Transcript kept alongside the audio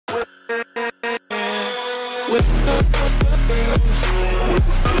Guys,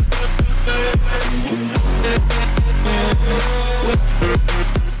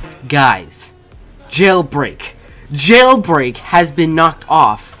 Jailbreak. Jailbreak has been knocked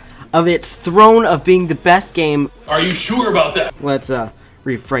off of its throne of being the best game. Are you sure about that? Let's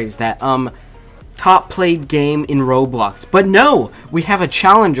rephrase that. Top played game in Roblox. But no, we have a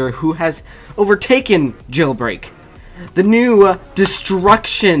challenger who has overtaken Jailbreak. The new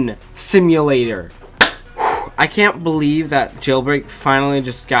destruction simulator. I can't believe that Jailbreak finally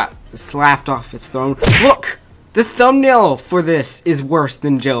just got slapped off its throne. Look! The thumbnail for this is worse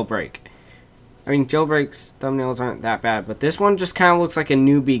than Jailbreak. I mean, Jailbreak's thumbnails aren't that bad, but this one just kind of looks like a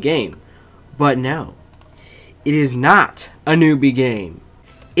newbie game. But no, it is not a newbie game.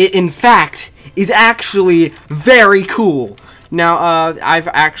 It, in fact, is actually very cool. Now, I've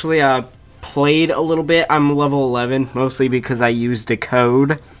actually played a little bit. I'm level 11, mostly because I used a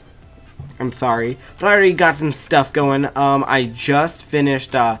code. I'm sorry, but I already got some stuff going. I just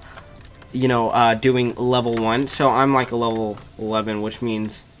finished, doing level 1, so I'm like a level 11, which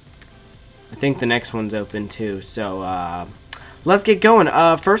means I think the next one's open too. So let's get going.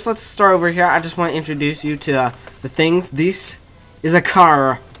 First, let's start over here. I just want to introduce you to the things. This is a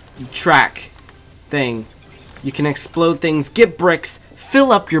car track thing. You can explode things, get bricks,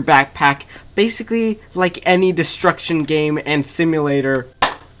 fill up your backpack. Basically, like any destruction game and simulator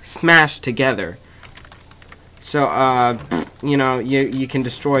smashed together. So, you can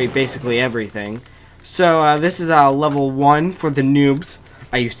destroy basically everything. So, this is level 1 for the noobs.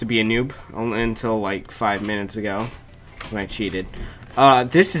 I used to be a noob until like 5 minutes ago when I cheated.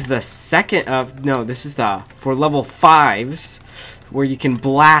 This is the second of, no, this is the, for level 5s, where you can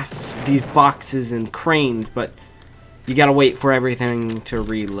blast these boxes and cranes, but you gotta wait for everything to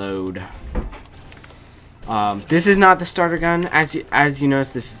reload. This is not the starter gun. As you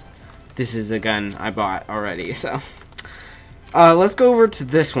notice, this is a gun I bought already. So let's go over to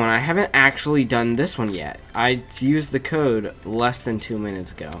this one. I haven't actually done this one yet. I used the code less than 2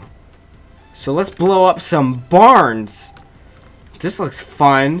 minutes ago. So let's blow up some barns. This looks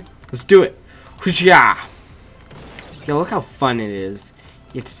fun. Let's do it. Yeah, look how fun it is.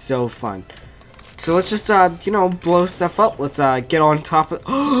 It's so fun. So let's just, blow stuff up. Let's get on top of.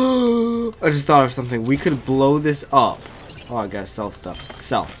 I just thought of something. We could blow this up. Oh, I gotta sell stuff.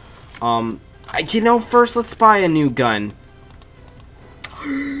 Sell. First let's buy a new gun.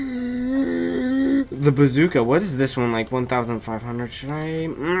 The bazooka. What is this one? Like 1,500. Should I?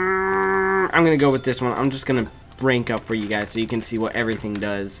 I'm gonna go with this one. I'm just gonna rank up for you guys so you can see what everything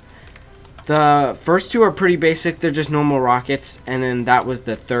does. The first two are pretty basic. They're just normal rockets, and then that was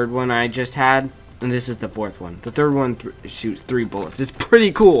the third one I just had. And this is the fourth one. The third one shoots 3 bullets. It's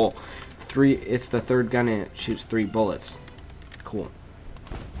pretty cool. It's the third gun and it shoots 3 bullets. Cool.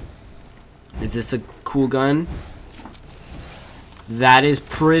 Is this a cool gun? That is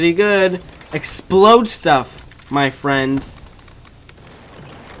pretty good. Explode stuff, my friends.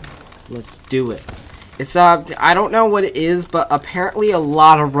 Let's do it. It's I don't know what it is, but apparently a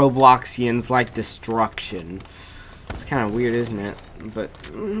lot of Robloxians like destruction. It's kind of weird, isn't it? But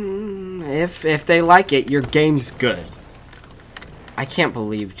if they like it, your game's good. I can't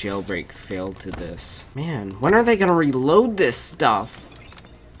believe Jailbreak failed to this. Man, when are they gonna reload this stuff?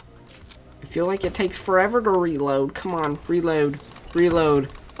 I feel like it takes forever to reload. Come on, reload,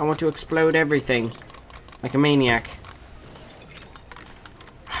 reload. I want to explode everything like a maniac.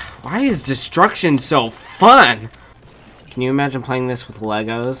 Why is destruction so fun? Can you imagine playing this with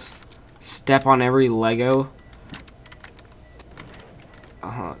Legos? Step on every Lego.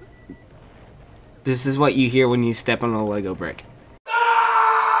 This is what you hear when you step on a Lego brick.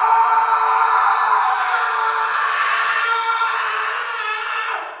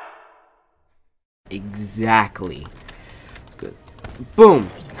 Exactly. It's good. Boom!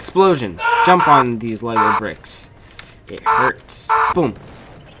 Explosions. Jump on these Lego bricks. It hurts. Boom.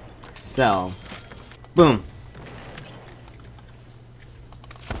 Sell. Boom.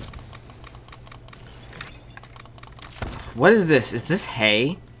 What is this? Is this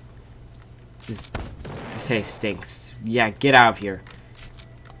hay? This hay stinks. Yeah, get out of here.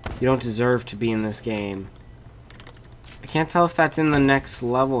 You don't deserve to be in this game. I can't tell if that's in the next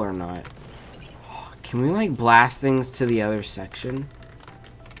level or not. Can we, like, blast things to the other section?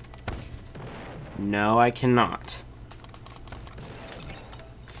 No, I cannot.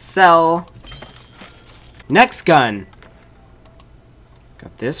 Sell. Next gun.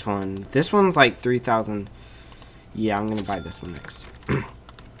 Got this one. This one's like 3,000. Yeah, I'm gonna buy this one next.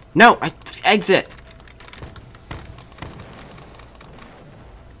 No, exit.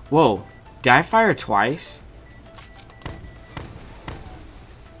 Whoa, did I fire twice?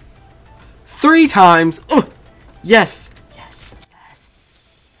 3 times. Yes! Yes!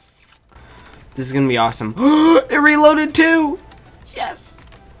 Yes! This is gonna be awesome. It reloaded too! Yes!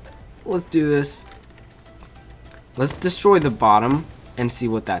 Let's do this. Let's destroy the bottom and see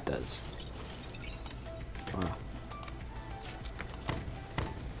what that does.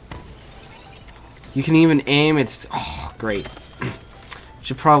 You can even aim. It's great.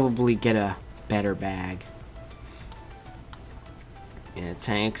 Should probably get a better bag. It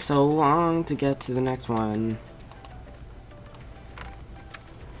takes so long to get to the next one.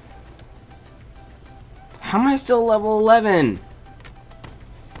 How am I still level 11?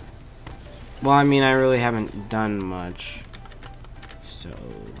 Well, I mean, I really haven't done much. So...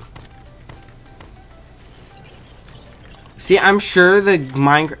 See, I'm sure the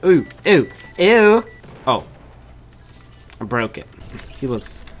Minecraft... Ooh, ew, ew. Oh. I broke it. He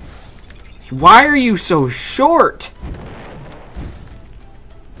looks... Why are you so short?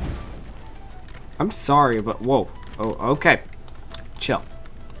 I'm sorry, but... Whoa. Oh, okay. Chill.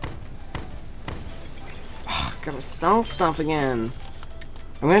 Oh, gotta sell stuff again.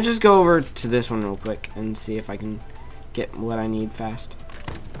 I'm gonna just go over to this one real quick and see if I can get what I need fast.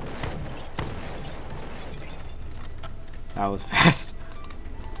 That was fast.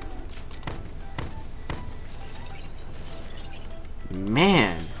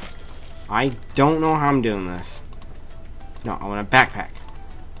 Man, I don't know how I'm doing this. No, I want a backpack.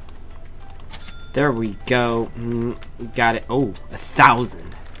 There we go. Got it. Oh,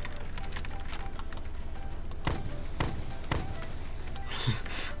 1,000.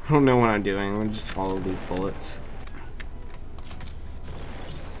 I don't know what I'm doing. I'm gonna just follow these bullets.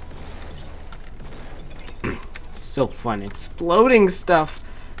 So fun exploding stuff.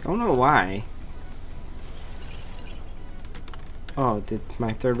 I don't know why. Oh, did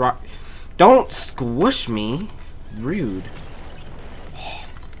my third rock... Don't squish me. Rude.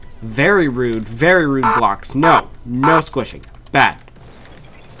 Very rude. Very rude blocks. No. No squishing. Bad.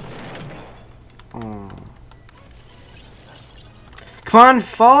 Oh. Come on,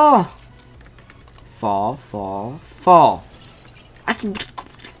 fall. Fall, fall, fall. That's...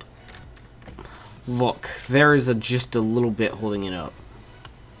 Look, there is just a little bit holding it up.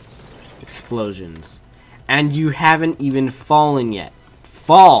 Explosions. And you haven't even fallen yet.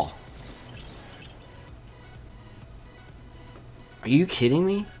 Fall! Are you kidding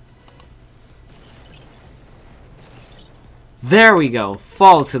me? There we go.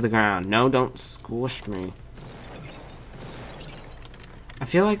 Fall to the ground. No, don't squish me. I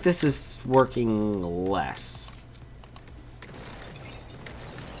feel like this is working less.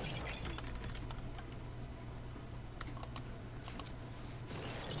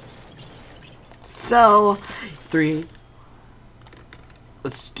 So, 3.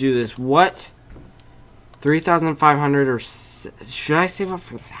 Let's do this. What? 3,500 or... Should I save up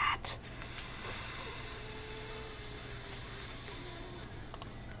for that?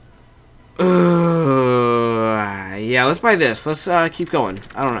 Yeah, let's buy this. Let's keep going.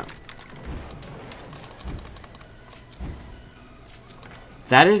 I don't know.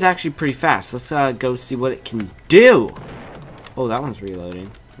 That is actually pretty fast. Let's go see what it can do. Oh, that one's reloading.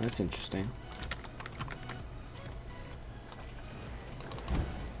 That's interesting.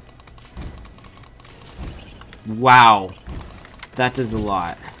 Wow. That does a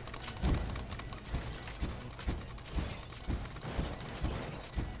lot.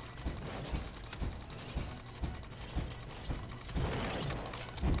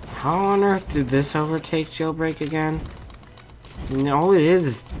 How on earth did this overtake Jailbreak again? I mean, all it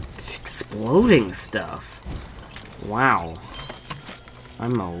is exploding stuff. Wow.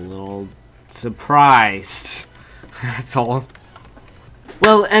 I'm a little surprised. That's all.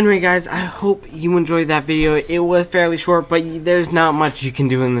 Well, anyway, guys, I hope you enjoyed that video. It was fairly short, but there's not much you can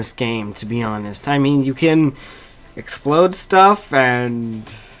do in this game, to be honest. I mean, you can explode stuff and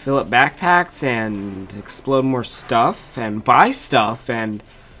fill up backpacks and explode more stuff and buy stuff and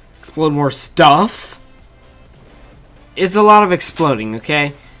explode more stuff. It's a lot of exploding,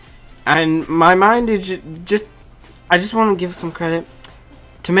 okay? And my mind is just... I just want to give some credit.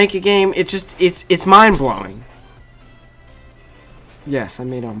 To make a game, it's mind-blowing. Yes, I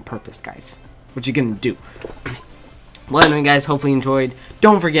made it on purpose, guys. What you gonna do? Well, anyway, guys, hopefully you enjoyed.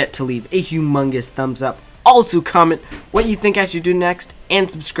 Don't forget to leave a humongous thumbs up. Also, comment what you think I should do next. And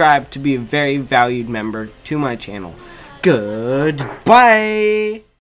subscribe to be a very valued member to my channel. Goodbye!